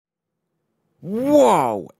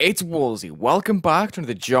Whoa, it's Wulzy. Welcome back to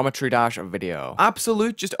the Geometry Dash video.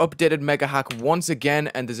 Absolute just updated MegaHack once again,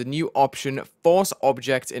 and there's a new option, Force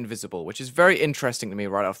Objects Invisible, which is very interesting to me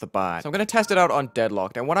right off the bat. So I'm going to test it out on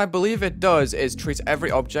Deadlocked, and what I believe it does is treats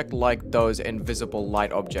every object like those invisible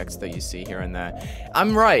light objects that you see here and there.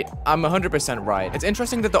 I'm right. I'm 100% right. It's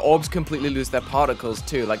interesting that the orbs completely lose their particles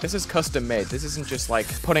too. Like, this is custom made. This isn't just like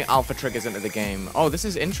putting alpha triggers into the game. Oh, this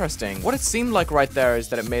is interesting. What it seemed like right there is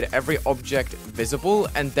that it made every object visible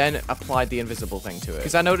and then applied the invisible thing to it,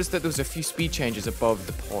 because I noticed that there was a few speed changes above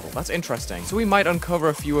the portal. That's interesting. So we might uncover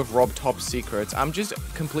a few of Rob Top's secrets. I'm just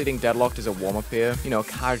completing Deadlocked as a warm-up here, you know,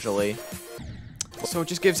 casually. So it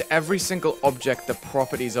just gives every single object the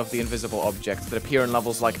properties of the invisible objects that appear in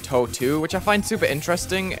levels like Toe 2, which I find super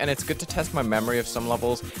interesting, and it's good to test my memory of some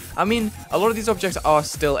levels. I mean, a lot of these objects are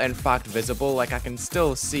still in fact visible, like I can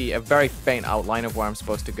still see a very faint outline of where I'm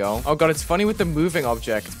supposed to go. Oh god, it's funny with the moving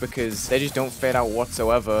objects because they just don't fade out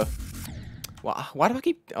whatsoever. Why do I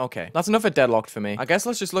keep... Okay, that's enough of Deadlocked for me. I guess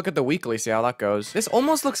let's just look at the weekly, see how that goes. This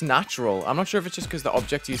almost looks natural. I'm not sure if it's just because the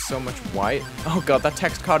objects use so much white. Oh god, that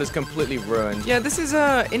text card is completely ruined. Yeah, this is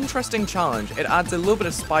a interesting challenge. It adds a little bit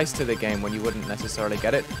of spice to the game when you wouldn't necessarily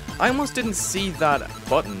get it. I almost didn't see that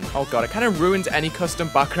button. Oh god, it kind of ruins any custom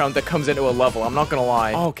background that comes into a level, I'm not gonna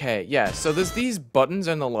lie. Okay, yeah, so there's these buttons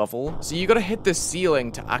in the level. So you gotta hit the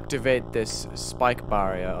ceiling to activate this spike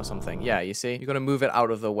barrier or something. Yeah, you see? You gotta move it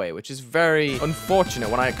out of the way, which is very unfortunate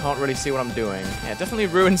when I can't really see what I'm doing. Yeah, it definitely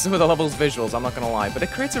ruins some of the level's visuals, I'm not gonna lie, but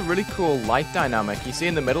it creates a really cool light dynamic. You see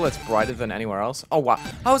in the middle, it's brighter than anywhere else. Oh wow,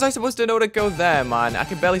 how was I supposed to know to go there, man? I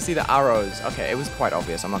can barely see the arrows. Okay, it was quite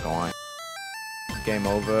obvious, I'm not gonna lie. Game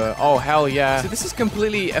over. Oh, hell yeah. So this is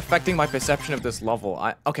completely affecting my perception of this level.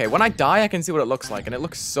 Okay, when I die, I can see what it looks like, and it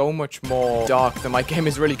looks so much more dark than my game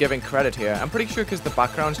is really giving credit here. I'm pretty sure because the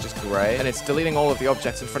background's just gray, and it's deleting all of the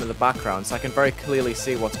objects in front of the background, so I can very clearly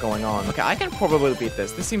see what's going on. Okay, I can probably beat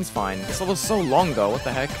this. This seems fine. This level's so long, though. What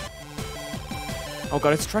the heck? Oh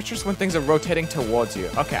god, it's treacherous when things are rotating towards you.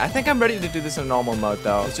 Okay, I think I'm ready to do this in normal mode,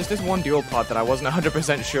 though. It's just this one dual part that I wasn't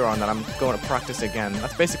 100% sure on that I'm going to practice again.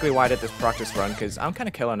 That's basically why I did this practice run, because I'm kind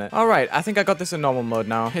of killing it. Alright, I think I got this in normal mode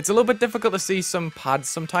now. It's a little bit difficult to see some pads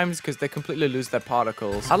sometimes, because they completely lose their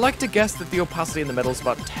particles. I like to guess that the opacity in the middle is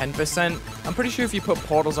about 10%. I'm pretty sure if you put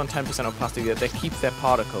portals on 10% opacity, that they keep their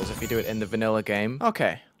particles if you do it in the vanilla game.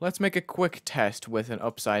 Okay. Let's make a quick test with an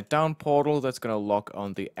upside down portal that's going to lock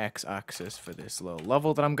on the x-axis for this little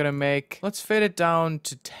level that I'm going to make. Let's fade it down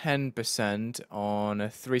to 10% on a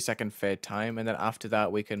 3-second fade time, and then after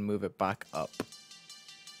that we can move it back up.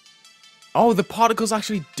 Oh, the particles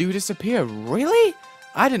actually do disappear. Really?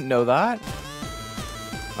 I didn't know that.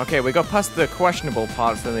 Okay, we got past the questionable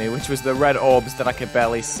part for me, which was the red orbs that I could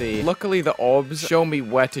barely see. Luckily, the orbs show me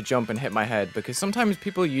where to jump and hit my head, because sometimes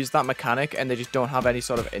people use that mechanic and they just don't have any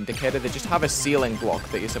sort of indicator. They just have a ceiling block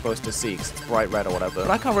that you're supposed to see, because it's bright red or whatever. But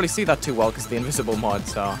I can't really see that too well, because the invisible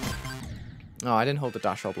mods are... Oh, I didn't hold the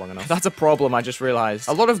dash up long enough. That's a problem, I just realized.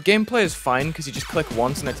 A lot of gameplay is fine, because you just click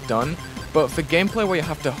once and it's done. But for gameplay where you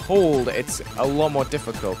have to hold, it's a lot more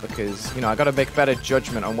difficult because, you know, I gotta make better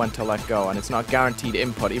judgment on when to let go, and it's not guaranteed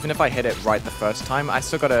input. Even if I hit it right the first time, I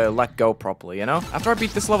still gotta let go properly, you know? After I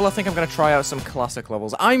beat this level, I think I'm gonna try out some classic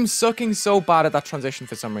levels. I'm sucking so bad at that transition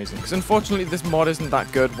for some reason, because unfortunately this mod isn't that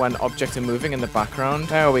good when objects are moving in the background.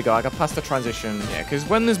 There we go, I got past the transition. Yeah, because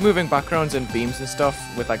when there's moving backgrounds and beams and stuff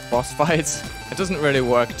with, like, boss fights, it doesn't really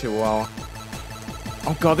work too well.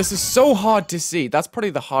 Oh god, this is so hard to see. That's probably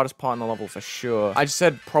the hardest part in the level for sure. I just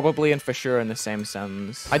said probably and for sure in the same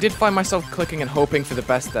sentence. I did find myself clicking and hoping for the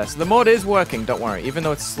best there. So the mod is working, don't worry, even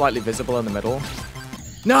though it's slightly visible in the middle.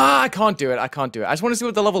 Nah, I can't do it. I can't do it. I just want to see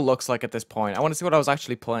what the level looks like at this point. I want to see what I was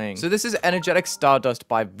actually playing. So this is Energetic Stardust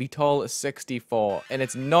by Vitol64 in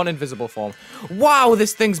its non-invisible form. Wow,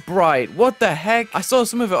 this thing's bright. What the heck? I saw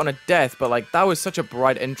some of it on a death, but like that was such a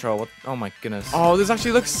bright intro. Oh my goodness. Oh, this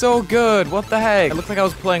actually looks so good. What the heck? It looked like I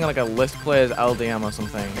was playing like a list player's LDM or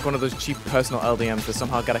something. Like one of those cheap personal LDMs that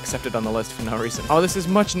somehow got accepted on the list for no reason. Oh, this is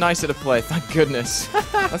much nicer to play. Thank goodness.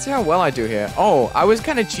 Let's see how well I do here. Oh, I was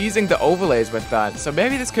kind of cheesing the overlays with that. So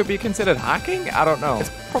maybe this could be considered hacking? I don't know.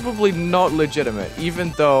 It's probably not legitimate,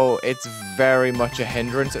 even though it's very much a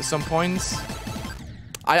hindrance at some points.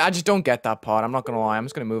 I just don't get that part. I'm not gonna lie. I'm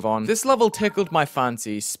just gonna move on. This level tickled my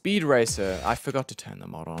fancy. Speed Racer. I forgot to turn the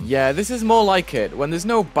mod on. Yeah, this is more like it. When there's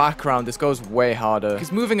no background, this goes way harder.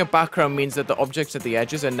 Because moving a background means that the objects at the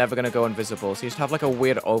edges are never gonna go invisible. So you just have like a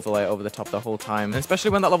weird overlay over the top the whole time. And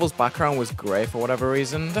especially when that level's background was gray for whatever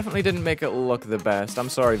reason. Definitely didn't make it look the best. I'm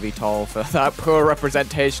sorry, Vitol, for that poor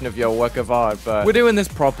representation of your work of art. But we're doing this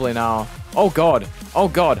properly now. Oh god. Oh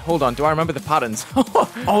god, hold on. Do I remember the patterns?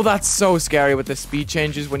 Oh, that's so scary with the speed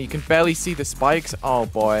changes when you can barely see the spikes. Oh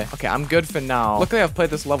boy. Okay, I'm good for now. Luckily, I've played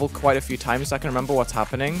this level quite a few times, so I can remember what's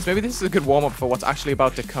happening. So maybe this is a good warm-up for what's actually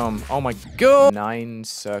about to come. Oh my god. 9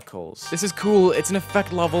 circles. This is cool. It's an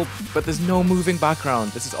effect level, but there's no moving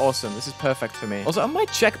background. This is awesome. This is perfect for me. Also, are my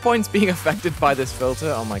checkpoints being affected by this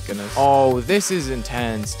filter? Oh my goodness. Oh, this is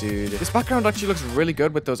intense, dude. This background actually looks really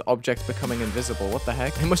good with those objects becoming invisible. What the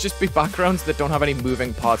heck? It must just be backgrounds that don't have any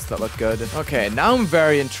moving parts that look good. Okay, now I'm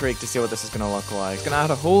very intrigued to see what this is gonna look like. It's gonna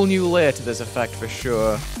add a whole new layer to this effect for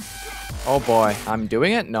sure. Oh boy, I'm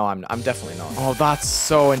doing it? No, I'm definitely not. Oh, that's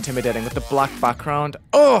so intimidating with the black background.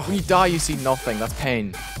 Oh, when you die, you see nothing. That's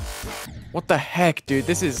pain. What the heck, dude?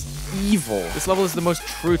 This is evil. This level is the most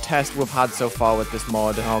true test we've had so far with this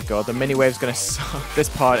mod. Oh god, the mini wave's gonna suck. This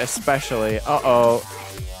part especially. Uh-oh.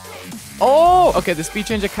 Oh! Okay, the speed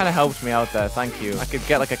changer kind of helped me out there. Thank you. I could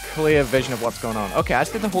get like a clear vision of what's going on. Okay, I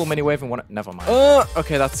just did the whole mini wave and one. Never mind.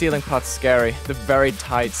 Okay, that ceiling part's scary. The very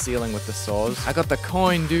tight ceiling with the saws. I got the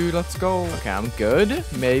coin, dude. Let's go. Okay, I'm good.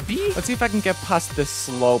 Maybe. Let's see if I can get past this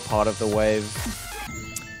slow part of the wave.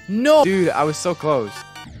 No! Dude, I was so close.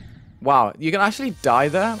 Wow, you can actually die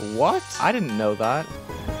there? What? I didn't know that.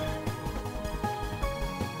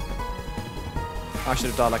 I should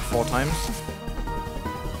have died like 4 times.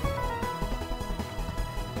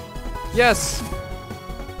 Yes!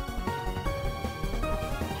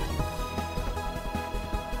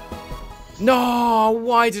 No!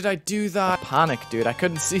 Why did I do that? Panic, dude. I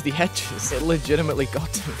couldn't see the edges. It legitimately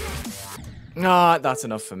got to me. Ah, that's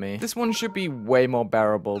enough for me. This one should be way more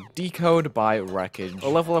bearable. Decode by Wreckage. A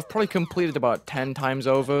level I've probably completed about 10 times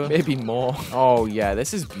over. Maybe more. Oh, yeah,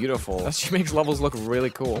 this is beautiful. That actually makes levels look really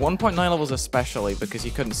cool. 1.9 levels especially, because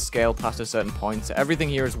you couldn't scale past a certain point. So everything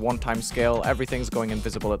here is one-time scale. Everything's going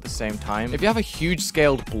invisible at the same time. If you have a huge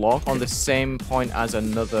scaled block on the same point as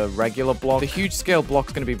another regular block, the huge scale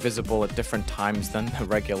block's going to be visible at different times than the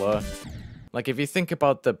regular. Like, if you think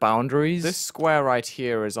about the boundaries, this square right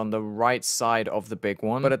here is on the right side of the big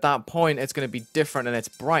one. But at that point, it's going to be different in its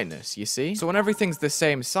brightness, you see? So when everything's the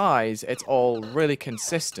same size, it's all really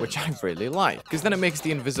consistent, which I really like. Because then it makes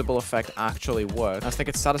the invisible effect actually work. I just think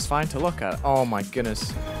it's satisfying to look at. Oh my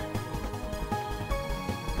goodness.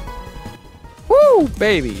 Woo,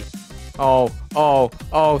 baby. Oh,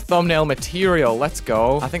 thumbnail material. Let's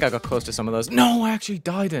go. I think I got close to some of those. No, I actually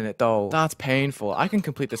died in it, though. That's painful. I can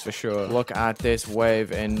complete this for sure. Look at this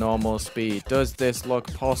wave in normal speed. Does this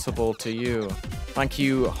look possible to you? Thank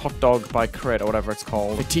you, Hot Dog by Crit, or whatever it's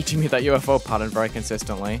called, for teaching me that UFO pattern very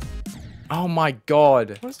consistently. Oh my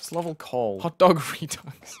god. What is this level called? Hot Dog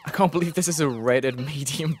Redux. I can't believe this is a rated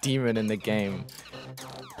medium demon in the game.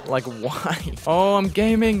 Like, why? Oh, I'm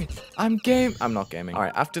gaming. I'm not gaming. All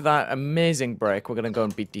right, after that amazing break, we're gonna go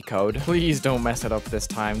and beat Decode. Please don't mess it up this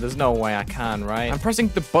time. There's no way I can, right? I'm pressing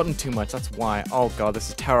the button too much. That's why. Oh god, this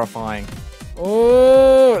is terrifying.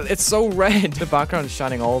 Oh, it's so red. The background is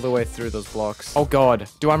shining all the way through those blocks. Oh god.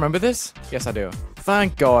 Do I remember this? Yes, I do.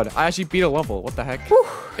 Thank god. I actually beat a level. What the heck? Whew.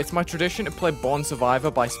 It's my tradition to play Born Survivor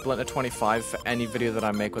by Splinter25 for any video that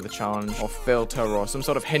I make with a challenge or filter or some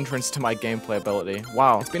sort of hindrance to my gameplay ability.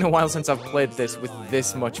 Wow, it's been a while since I've played this with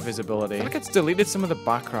this much visibility. I think it's deleted some of the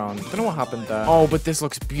background. Don't know what happened there. Oh, but this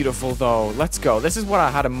looks beautiful though. Let's go. This is what I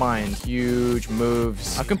had in mind. Huge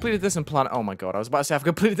moves. I've completed this in Planet. Oh my god, I was about to say I've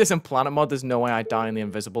completed this in Planet mode. There's no way I die in the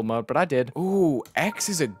invisible mode, but I did. Ooh, X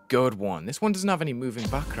is a good one. This one doesn't have any moving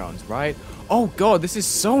backgrounds, right? Oh god, this is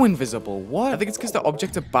so invisible. What? I think it's because the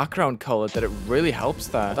object of background color that it really helps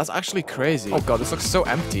there. That's actually crazy. Oh god, this looks so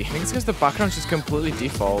empty. I think it's because the background's just completely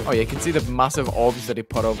default. Oh yeah, you can see the massive orbs that he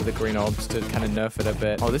put over the green orbs to kind of nerf it a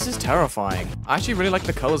bit. Oh, this is terrifying. I actually really like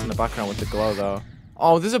the colors in the background with the glow though.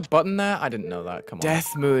 Oh, there's a button there? I didn't know that. Come on.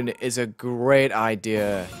 Death Moon is a great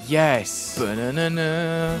idea. Yes.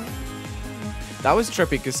 Ba-na-na-na. That was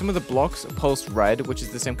trippy because some of the blocks pulse red, which is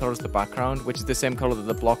the same color as the background, which is the same color that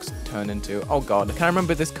the blocks turn into. Oh god, can I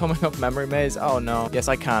remember this coming up memory maze? Oh no. Yes,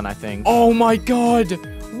 I can, I think. Oh my god!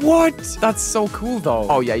 What? That's so cool though.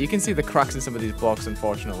 Oh yeah, you can see the cracks in some of these blocks,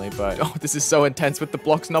 unfortunately, but oh, this is so intense with the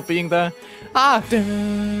blocks not being there. Ah!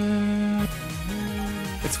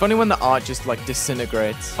 It's funny when the art just like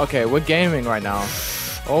disintegrates. Okay, we're gaming right now.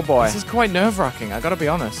 Oh boy. This is quite nerve-wracking, I gotta be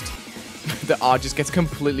honest. The art just gets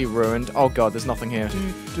completely ruined. Oh god, there's nothing here.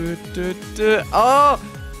 Oh!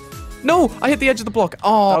 No, I hit the edge of the block.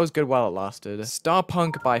 Oh, that was good while it lasted.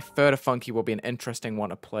 Starpunk by Further Funky will be an interesting one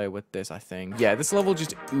to play with this, I think. Yeah, this level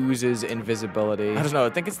just oozes invisibility. I don't know, I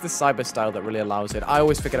think it's the cyber style that really allows it. I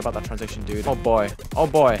always forget about that transition, dude. Oh boy. Oh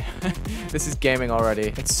boy. This is gaming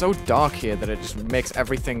already. It's so dark here that it just makes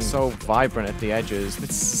everything so vibrant at the edges.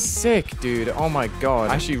 It's sick, dude. Oh my god.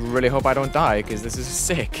 I actually really hope I don't die, because this is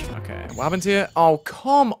sick. Okay, what happens here? Oh,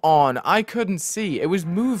 come on. I couldn't see. It was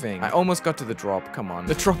moving. I almost got to the drop. Come on.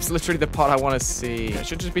 The drop's literally the part I want to see. It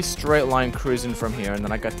should just be straight line cruising from here, and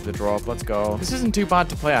then I get to the drop. Let's go. This isn't too bad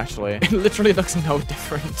to play, actually. It literally looks no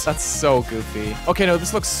different. That's so goofy. Okay, no,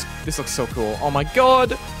 this looks so cool. Oh my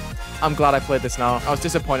god. I'm glad I played this now. I was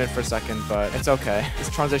disappointed for a second, but it's okay. This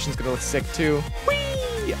transition's gonna look sick too.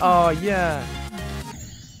 Whee! Oh, yeah.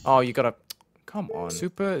 Oh, you gotta... Come on.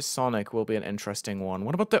 Supersonic will be an interesting one.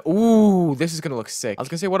 What about the... Ooh, this is gonna look sick. I was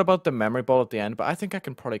gonna say, what about the memory ball at the end? But I think I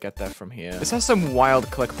can probably get there from here. This has some wild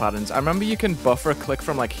click patterns. I remember you can buffer a click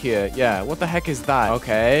from, like, here. Yeah, what the heck is that?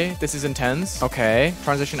 Okay, this is intense. Okay,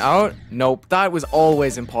 transition out. Nope, that was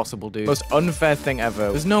always impossible, dude. Most unfair thing ever.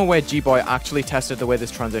 There's no way G-Boy actually tested the way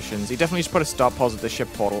this transitions. He definitely just put a stop pause at the ship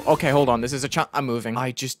portal. Okay, hold on. This is a chance. I'm moving.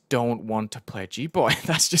 I just don't want to play G-Boy.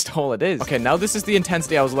 That's just all it is. Okay, now this is the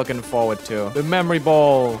intensity I was looking forward to. The memory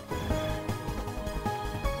ball.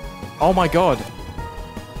 Oh my god.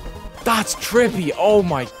 That's trippy. Oh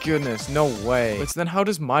my goodness. No way. Wait, so then how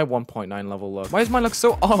does my 1.9 level look? Why does mine look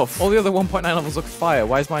so off? All the other 1.9 levels look fire.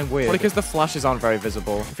 Why is mine weird? Well, because the flashes aren't very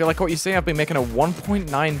visible. If you like what you say, I've been making a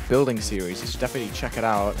 1.9 building series. You should definitely check it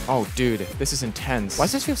out. Oh, dude. This is intense. Why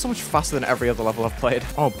does this feel so much faster than every other level I've played?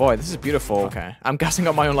 Oh boy, this is beautiful. Okay. I'm gassing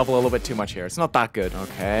up my own level a little bit too much here. It's not that good.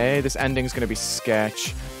 Okay. This ending's gonna be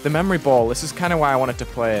sketch. The memory ball. This is kind of why I wanted to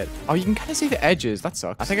play it. Oh, you can kind of see the edges. That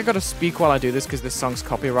sucks. I think I gotta speak while I do this because this song's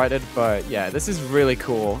copyrighted, but yeah, this is really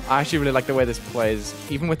cool. I actually really like the way this plays,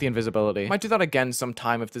 even with the invisibility. Might do that again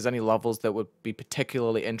sometime if there's any levels that would be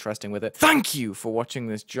particularly interesting with it. Thank you for watching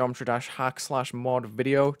this Geometry Dash hack/mod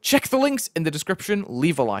video. Check the links in the description,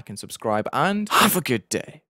 leave a like and subscribe, and have a good day.